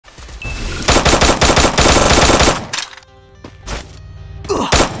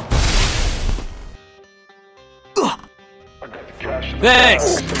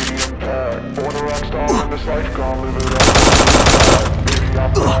Thanks! Born a rock star in this life, gonna live it up. Baby,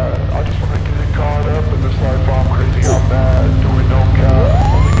 I'm bad. I just wanna get caught up in this life. I'm crazy, I'm mad. Doing no cap.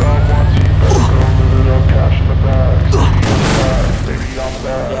 Only God wants you, better go live it up. Cash in the bag. Baby, I'm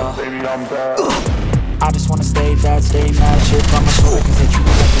bad. Baby, I'm bad. I just wanna stay bad, stay mad. Shit on my shoulder cause they treat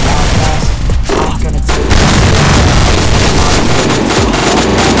me like an outcast. I ain't gonna take that.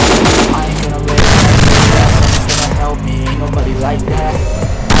 I ain't gonna lay back. Someone's gonna help me, ain't nobody like that.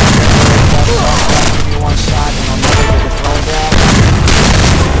 Give me one shot and I'll never get the throw back.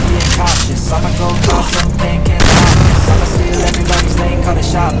 Being cautious, I'ma go cause something, can't stop this. I'ma steal everybody's lane, call it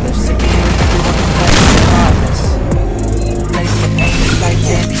shoplift. Sick of hearing everyone complain, regardless. Taste the pain, it's like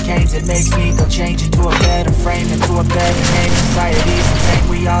candy canes. It makes me go change into a better frame, into a better name. Society's insane,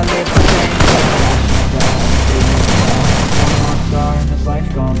 we all live the same. I'm a star in this life,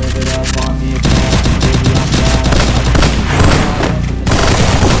 gon' live it up on me again. Baby, I'm bad.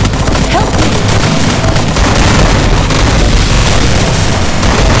 Help me!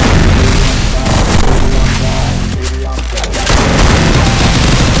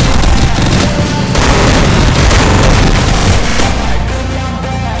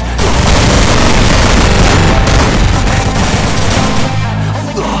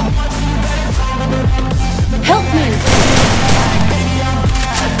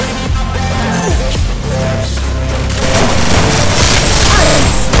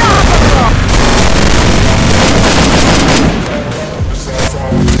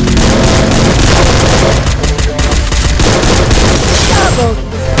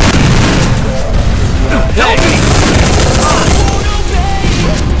 Help me!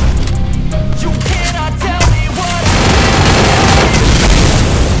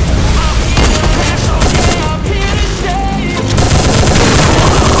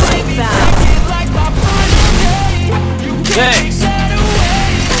 Thanks!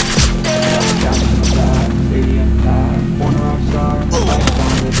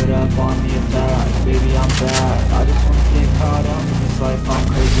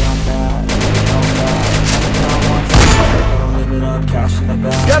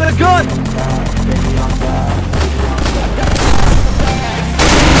 Got a gun!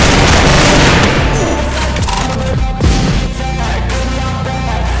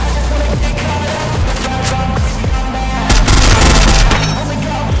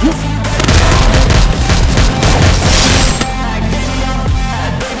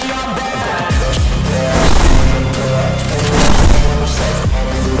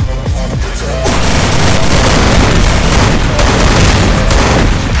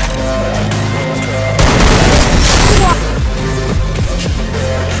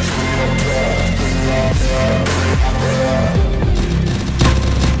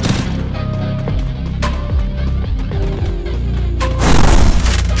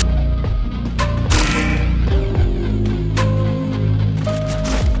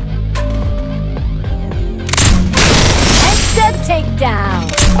 Takedown.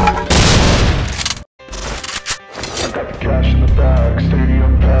 I got the cash in the bag,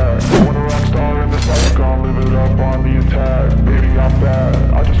 stadium packed. Born a rock star in this life, gonna live it up on the attack. Baby, I'm bad.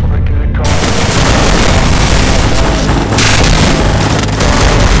 I just wanna get it caught.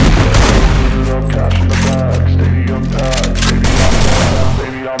 Live it up, cash in the bag, stadium packed. Baby, I'm bad.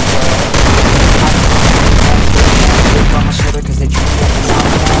 Baby, I'm bad. On my shoulder cause they treat me like an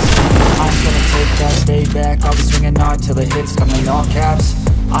outcast. I ain't gonna take that, stay back. I'll be swinging hard till the hits come in all caps.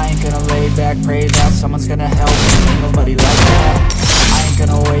 I ain't gonna lay back, pray that someone's gonna help me. Ain't nobody like that. I ain't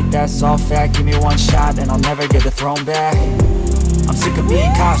gonna wait, that's all fact. Give me one shot and I'll never get the throne back. I'm sick of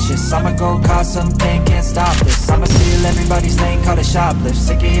being cautious, I'ma go cause some pain, can't stop this. I'ma steal everybody's lane, call it shoplift.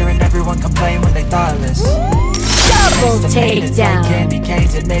 Sick of hearing everyone complain when they thoughtless. Double takedown. Like candy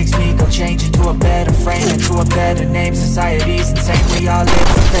canes, it makes me go change into a better frame, into a better name. Society's insane, we all live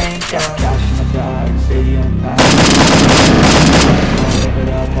for fame. Yeah. Cash in the bag, stadium packed. Live it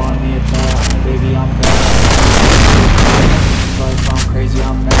up on me attack. Baby, I'm bad. Life, I'm crazy,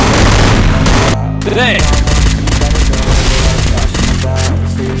 I'm mad. Thanks!